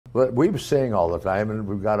But we sing all the time, and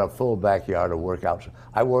we've got a full backyard of workouts.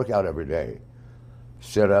 I work out every day,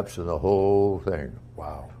 sit-ups and the whole thing.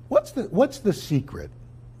 Wow. What's the secret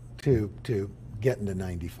to getting to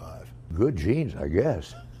 95? Good genes, I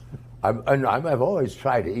guess. I've always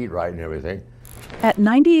tried to eat right and everything. At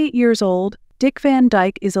 98 years old, Dick Van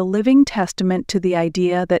Dyke is a living testament to the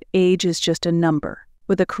idea that age is just a number.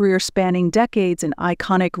 With a career spanning decades and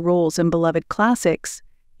iconic roles in beloved classics,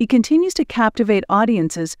 he continues to captivate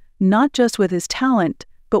audiences not just with his talent,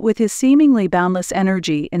 but with his seemingly boundless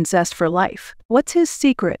energy and zest for life. What's his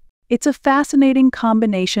secret? It's a fascinating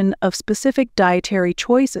combination of specific dietary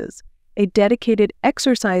choices, a dedicated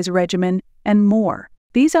exercise regimen, and more.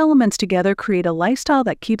 These elements together create a lifestyle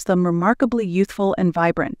that keeps them remarkably youthful and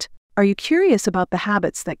vibrant. Are you curious about the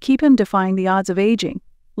habits that keep him defying the odds of aging?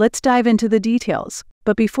 Let's dive into the details.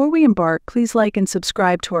 But before we embark, please like and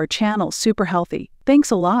subscribe to our channel, Super Healthy. Thanks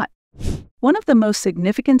a lot. One of the most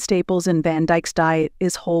significant staples in Van Dyke's diet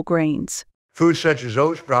is whole grains. Foods such as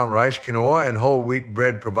oats, brown rice, quinoa, and whole wheat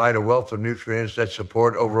bread provide a wealth of nutrients that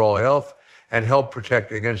support overall health and help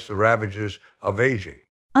protect against the ravages of aging.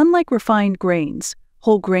 Unlike refined grains,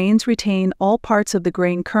 whole grains retain all parts of the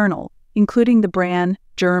grain kernel, including the bran,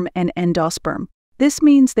 germ, and endosperm. This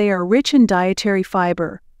means they are rich in dietary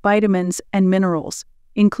fiber, vitamins, and minerals,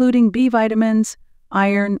 including B vitamins,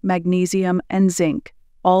 iron, magnesium, and zinc,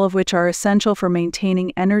 all of which are essential for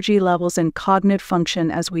maintaining energy levels and cognitive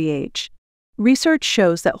function as we age. Research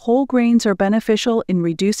shows that whole grains are beneficial in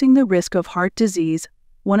reducing the risk of heart disease,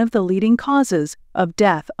 one of the leading causes of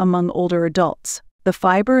death among older adults. The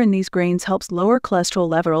fiber in these grains helps lower cholesterol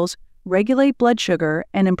levels, regulate blood sugar,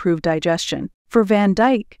 and improve digestion. For Van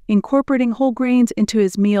Dyke, incorporating whole grains into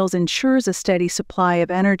his meals ensures a steady supply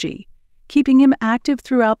of energy, keeping him active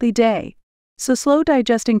throughout the day. So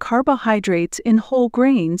slow-digesting carbohydrates in whole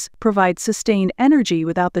grains provide sustained energy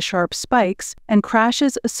without the sharp spikes and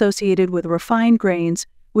crashes associated with refined grains,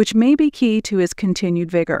 which may be key to his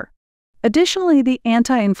continued vigor. Additionally, the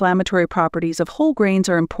anti-inflammatory properties of whole grains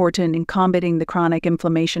are important in combating the chronic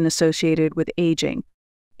inflammation associated with aging.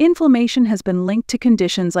 Inflammation has been linked to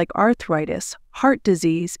conditions like arthritis, heart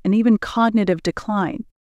disease, and even cognitive decline.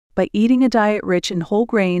 By eating a diet rich in whole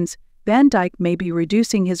grains, Van Dyke may be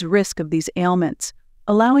reducing his risk of these ailments,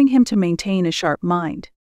 allowing him to maintain a sharp mind.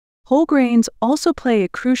 Whole grains also play a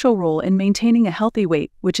crucial role in maintaining a healthy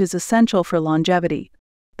weight, which is essential for longevity.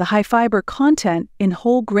 The high fiber content in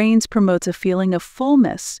whole grains promotes a feeling of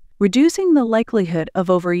fullness, reducing the likelihood of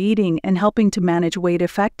overeating and helping to manage weight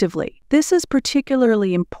effectively. This is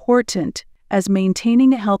particularly important as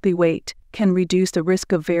maintaining a healthy weight can reduce the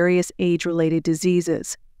risk of various age-related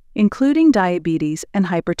diseases, including diabetes and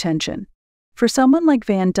hypertension. For someone like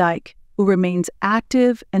Van Dyke, who remains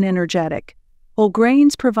active and energetic, whole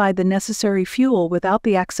grains provide the necessary fuel without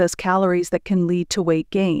the excess calories that can lead to weight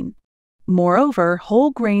gain. Moreover,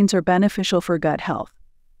 whole grains are beneficial for gut health.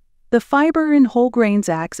 The fiber in whole grains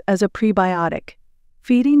acts as a prebiotic,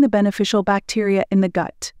 feeding the beneficial bacteria in the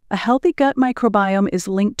gut. A healthy gut microbiome is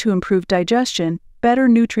linked to improved digestion, better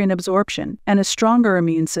nutrient absorption, and a stronger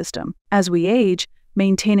immune system. As we age,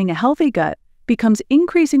 maintaining a healthy gut becomes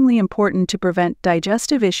increasingly important to prevent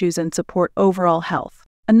digestive issues and support overall health.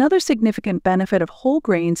 Another significant benefit of whole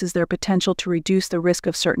grains is their potential to reduce the risk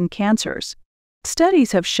of certain cancers.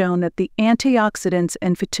 Studies have shown that the antioxidants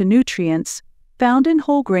and phytonutrients found in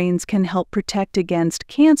whole grains can help protect against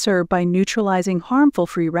cancer by neutralizing harmful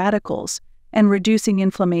free radicals and reducing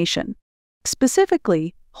inflammation.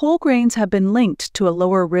 Specifically, whole grains have been linked to a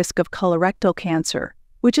lower risk of colorectal cancer,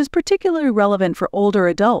 which is particularly relevant for older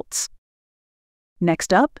adults.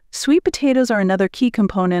 Next up, sweet potatoes are another key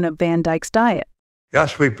component of Van Dyke's diet. Yeah,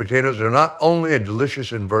 sweet potatoes are not only a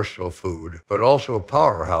delicious and versatile food, but also a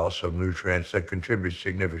powerhouse of nutrients that contribute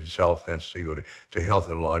significant to health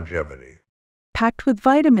and longevity. Packed with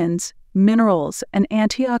vitamins, minerals, and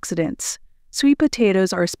antioxidants, sweet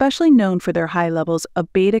potatoes are especially known for their high levels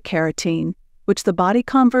of beta-carotene, which the body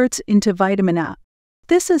converts into vitamin A.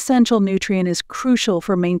 This essential nutrient is crucial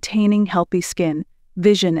for maintaining healthy skin,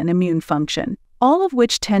 vision, and immune function, all of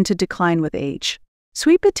which tend to decline with age.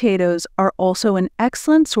 Sweet potatoes are also an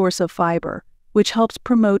excellent source of fiber, which helps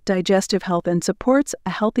promote digestive health and supports a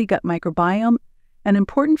healthy gut microbiome, an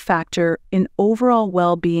important factor in overall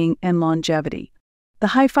well-being and longevity. The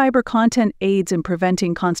high fiber content aids in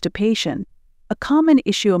preventing constipation, a common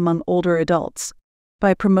issue among older adults.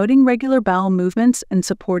 By promoting regular bowel movements and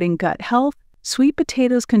supporting gut health, sweet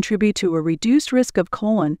potatoes contribute to a reduced risk of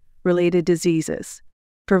colon-related diseases.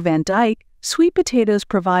 For Van Dyke, sweet potatoes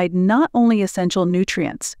provide not only essential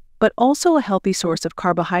nutrients, but also a healthy source of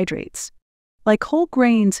carbohydrates. Like whole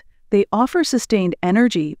grains, They offer sustained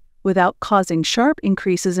energy without causing sharp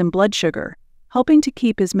increases in blood sugar, helping to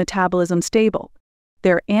keep his metabolism stable.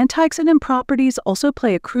 Their antioxidant properties also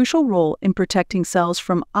play a crucial role in protecting cells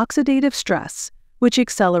from oxidative stress, which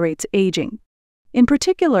accelerates aging. In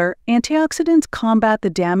particular, antioxidants combat the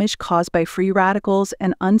damage caused by free radicals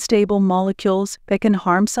and unstable molecules that can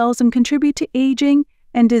harm cells and contribute to aging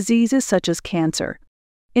and diseases such as cancer.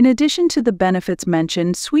 In addition to the benefits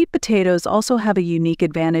mentioned, sweet potatoes also have a unique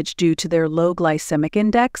advantage due to their low glycemic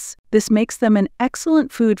index. This makes them an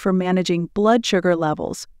excellent food for managing blood sugar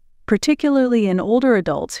levels, particularly in older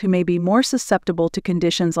adults who may be more susceptible to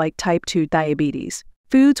conditions like type 2 diabetes.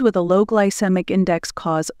 Foods with a low glycemic index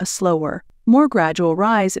cause a slower, more gradual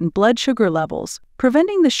rise in blood sugar levels,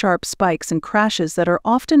 preventing the sharp spikes and crashes that are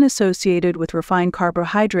often associated with refined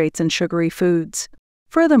carbohydrates and sugary foods.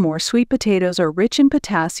 Furthermore, sweet potatoes are rich in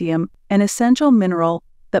potassium, an essential mineral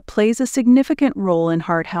that plays a significant role in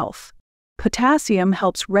heart health. Potassium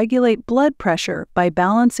helps regulate blood pressure by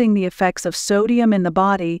balancing the effects of sodium in the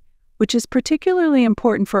body, which is particularly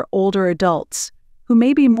important for older adults, who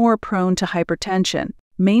may be more prone to hypertension.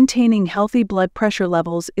 Maintaining healthy blood pressure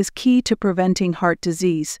levels is key to preventing heart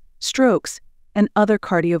disease, strokes, and other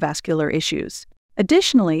cardiovascular issues.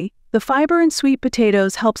 Additionally, the fiber in sweet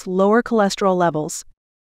potatoes helps lower cholesterol levels.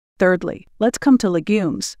 Thirdly, let's come to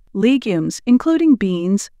legumes. Legumes, including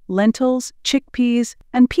beans, lentils, chickpeas,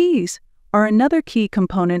 and peas, are another key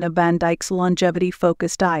component of Van Dyke's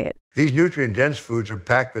longevity-focused diet. These nutrient-dense foods are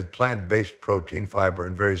packed with plant-based protein, fiber,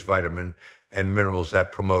 and various vitamins and minerals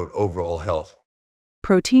that promote overall health.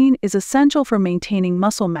 Protein is essential for maintaining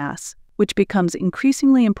muscle mass, which becomes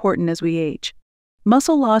increasingly important as we age.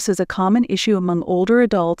 Muscle loss is a common issue among older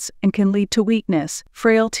adults and can lead to weakness,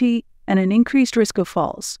 frailty, and an increased risk of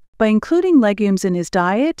falls. By including legumes in his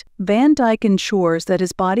diet, Van Dyke ensures that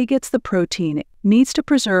his body gets the protein it needs to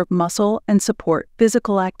preserve muscle and support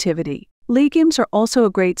physical activity. Legumes are also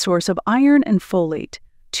a great source of iron and folate,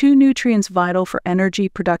 two nutrients vital for energy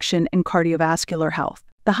production and cardiovascular health.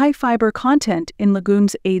 The high fiber content in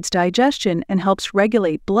legumes aids digestion and helps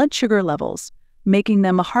regulate blood sugar levels, making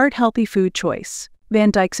them a heart-healthy food choice.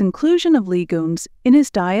 Van Dyke's inclusion of legumes in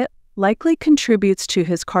his diet likely contributes to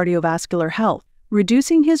his cardiovascular health,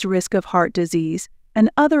 reducing his risk of heart disease and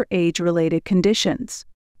other age-related conditions.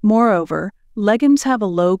 Moreover, legumes have a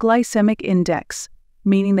low glycemic index,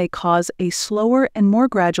 meaning they cause a slower and more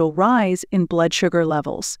gradual rise in blood sugar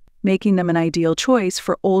levels, making them an ideal choice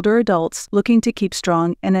for older adults looking to keep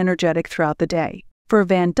strong and energetic throughout the day. For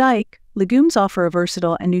Van Dyke, legumes offer a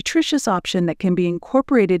versatile and nutritious option that can be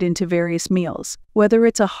incorporated into various meals. Whether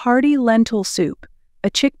it's a hearty lentil soup, a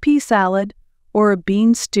chickpea salad, or a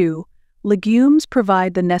bean stew, legumes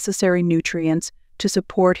provide the necessary nutrients to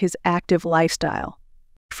support his active lifestyle.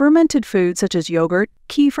 Fermented foods such as yogurt,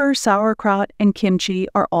 kefir, sauerkraut, and kimchi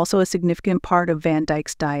are also a significant part of Van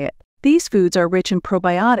Dyke's diet. These foods are rich in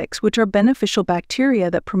probiotics, which are beneficial bacteria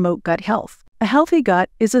that promote gut health. A healthy gut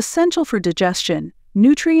is essential for digestion,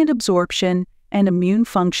 nutrient absorption, and immune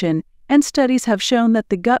function, and studies have shown that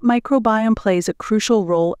the gut microbiome plays a crucial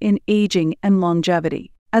role in aging and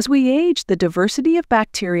longevity. As we age, the diversity of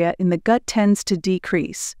bacteria in the gut tends to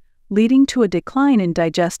decrease, leading to a decline in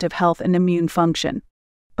digestive health and immune function.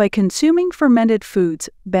 By consuming fermented foods,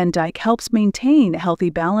 Van Dyke helps maintain a healthy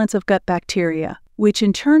balance of gut bacteria, which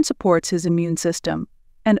in turn supports his immune system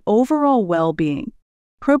and overall well-being.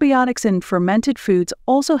 Probiotics in fermented foods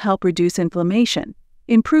also help reduce inflammation,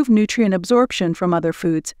 improve nutrient absorption from other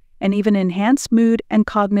foods, and even enhance mood and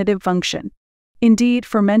cognitive function. Indeed,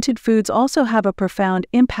 fermented foods also have a profound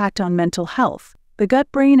impact on mental health. The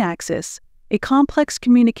gut-brain axis, a complex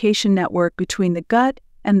communication network between the gut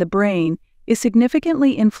and the brain, is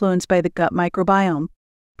significantly influenced by the gut microbiome.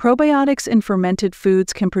 Probiotics in fermented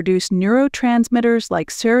foods can produce neurotransmitters like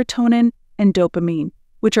serotonin and dopamine,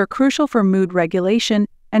 which are crucial for mood regulation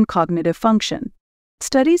and cognitive function.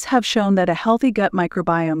 Studies have shown that a healthy gut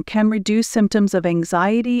microbiome can reduce symptoms of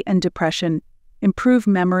anxiety and depression, improve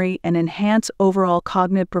memory, and enhance overall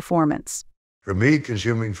cognitive performance. For me,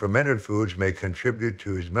 consuming fermented foods may contribute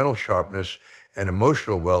to his mental sharpness and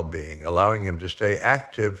emotional well-being, allowing him to stay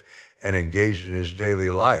active and engaged in his daily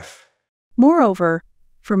life. Moreover,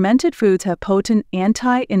 fermented foods have potent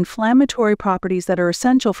anti-inflammatory properties that are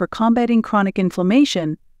essential for combating chronic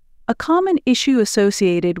inflammation, a common issue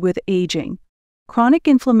associated with aging. Chronic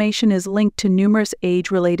inflammation is linked to numerous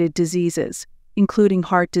age-related diseases, including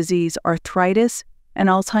heart disease, arthritis, and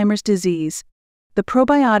Alzheimer's disease. The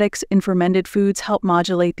probiotics in fermented foods help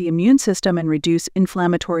modulate the immune system and reduce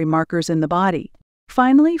inflammatory markers in the body.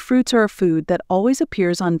 Finally, fruits are a food that always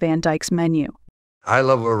appears on Van Dyke's menu. I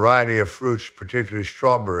love a variety of fruits, particularly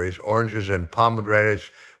strawberries, oranges, and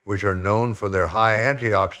pomegranates, which are known for their high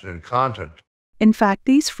antioxidant content. In fact,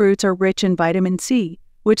 these fruits are rich in vitamin C,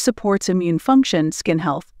 which supports immune function, skin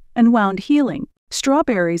health, and wound healing.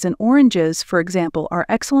 Strawberries and oranges, for example, are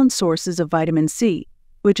excellent sources of vitamin C,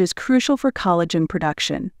 which is crucial for collagen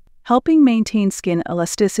production, helping maintain skin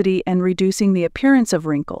elasticity and reducing the appearance of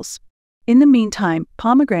wrinkles. In the meantime,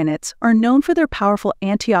 pomegranates are known for their powerful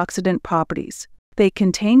antioxidant properties. They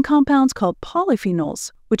contain compounds called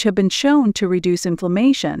polyphenols, which have been shown to reduce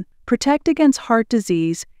inflammation, protect against heart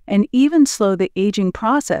disease, and even slow the aging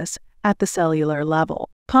process at the cellular level.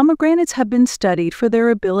 Pomegranates have been studied for their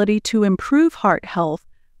ability to improve heart health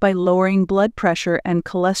by lowering blood pressure and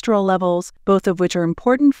cholesterol levels, both of which are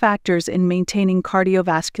important factors in maintaining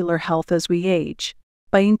cardiovascular health as we age.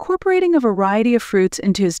 By incorporating a variety of fruits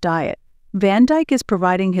into his diet, Van Dyke is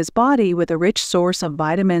providing his body with a rich source of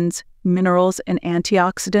vitamins, minerals, and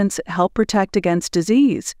antioxidants that help protect against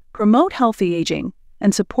disease, promote healthy aging,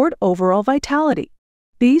 and support overall vitality.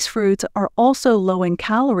 These fruits are also low in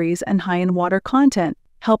calories and high in water content,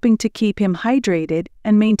 helping to keep him hydrated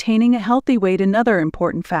and maintaining a healthy weight, another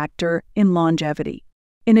important factor in longevity.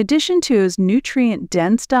 In addition to his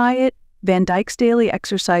nutrient-dense diet, Van Dyke's daily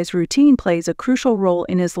exercise routine plays a crucial role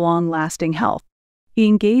in his long-lasting health. He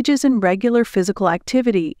engages in regular physical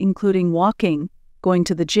activity, including walking, going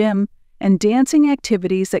to the gym, and dancing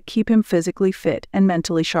activities that keep him physically fit and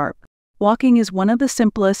mentally sharp. Walking is one of the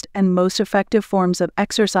simplest and most effective forms of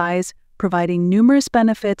exercise, providing numerous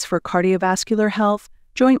benefits for cardiovascular health,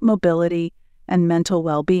 joint mobility, and mental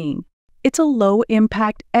well-being. It's a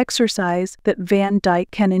low-impact exercise that Van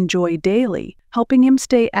Dyke can enjoy daily, helping him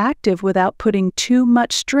stay active without putting too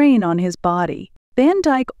much strain on his body. Van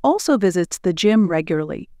Dyke also visits the gym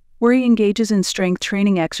regularly, where he engages in strength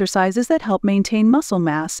training exercises that help maintain muscle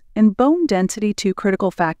mass and bone density, two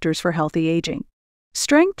critical factors for healthy aging.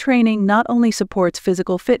 Strength training not only supports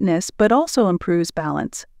physical fitness but also improves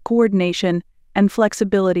balance, coordination, and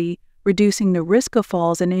flexibility, reducing the risk of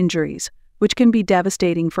falls and injuries, which can be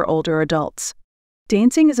devastating for older adults.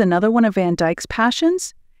 Dancing is another one of Van Dyke's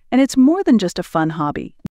passions, and it's more than just a fun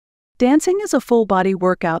hobby. Dancing is a full-body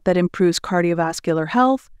workout that improves cardiovascular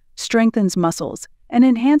health, strengthens muscles, and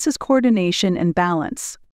enhances coordination and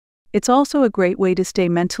balance. It's also a great way to stay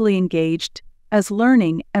mentally engaged, as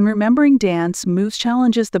learning and remembering dance moves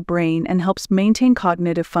challenges the brain and helps maintain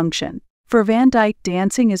cognitive function. For Van Dyke,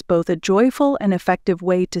 dancing is both a joyful and effective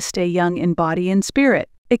way to stay young in body and spirit.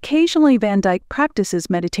 Occasionally, Van Dyke practices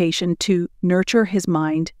meditation to nurture his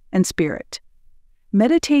mind and spirit.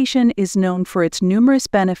 Meditation is known for its numerous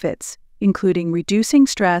benefits, including reducing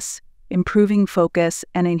stress, improving focus,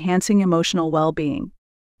 and enhancing emotional well-being.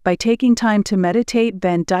 By taking time to meditate,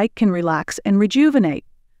 Van Dyke can relax and rejuvenate,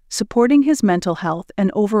 supporting his mental health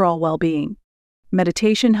and overall well-being.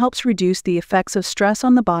 Meditation helps reduce the effects of stress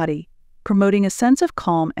on the body, promoting a sense of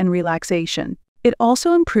calm and relaxation. It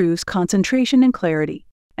also improves concentration and clarity,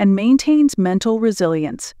 and maintains mental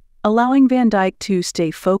resilience, allowing Van Dyke to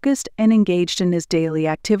stay focused and engaged in his daily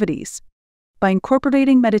activities. By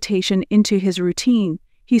incorporating meditation into his routine,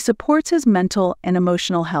 he supports his mental and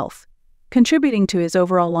emotional health, contributing to his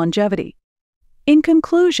overall longevity. In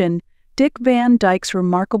conclusion, Dick Van Dyke's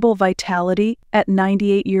remarkable vitality at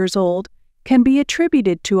 98 years old can be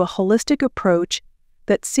attributed to a holistic approach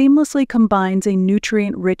that seamlessly combines a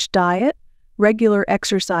nutrient-rich diet, regular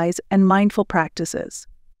exercise, and mindful practices.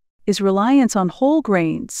 His reliance on whole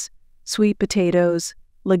grains, sweet potatoes,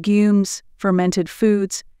 legumes, fermented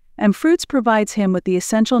foods, and fruits provides him with the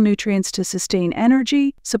essential nutrients to sustain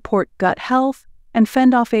energy, support gut health, and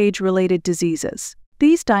fend off age-related diseases.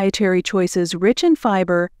 These dietary choices, rich in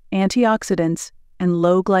fiber, antioxidants, and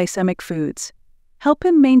low glycemic foods, help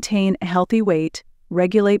him maintain a healthy weight,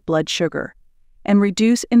 regulate blood sugar, and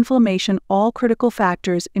reduce inflammation, all critical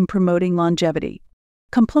factors in promoting longevity.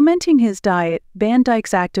 Complementing his diet, Van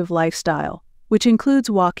Dyke's active lifestyle, which includes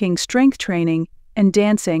walking, strength training, and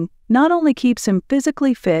dancing, not only keeps him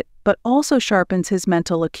physically fit, but also sharpens his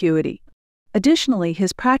mental acuity. Additionally,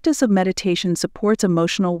 his practice of meditation supports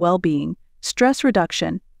emotional well-being, stress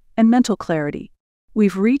reduction, and mental clarity.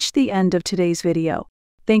 We've reached the end of today's video.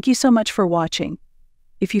 Thank you so much for watching.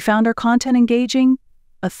 If you found our content engaging,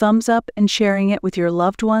 a thumbs up and sharing it with your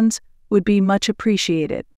loved ones would be much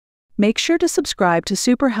appreciated. Make sure to subscribe to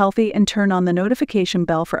Super Healthy and turn on the notification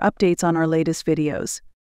bell for updates on our latest videos.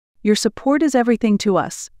 Your support is everything to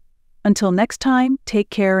us. Until next time, take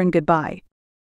care and goodbye.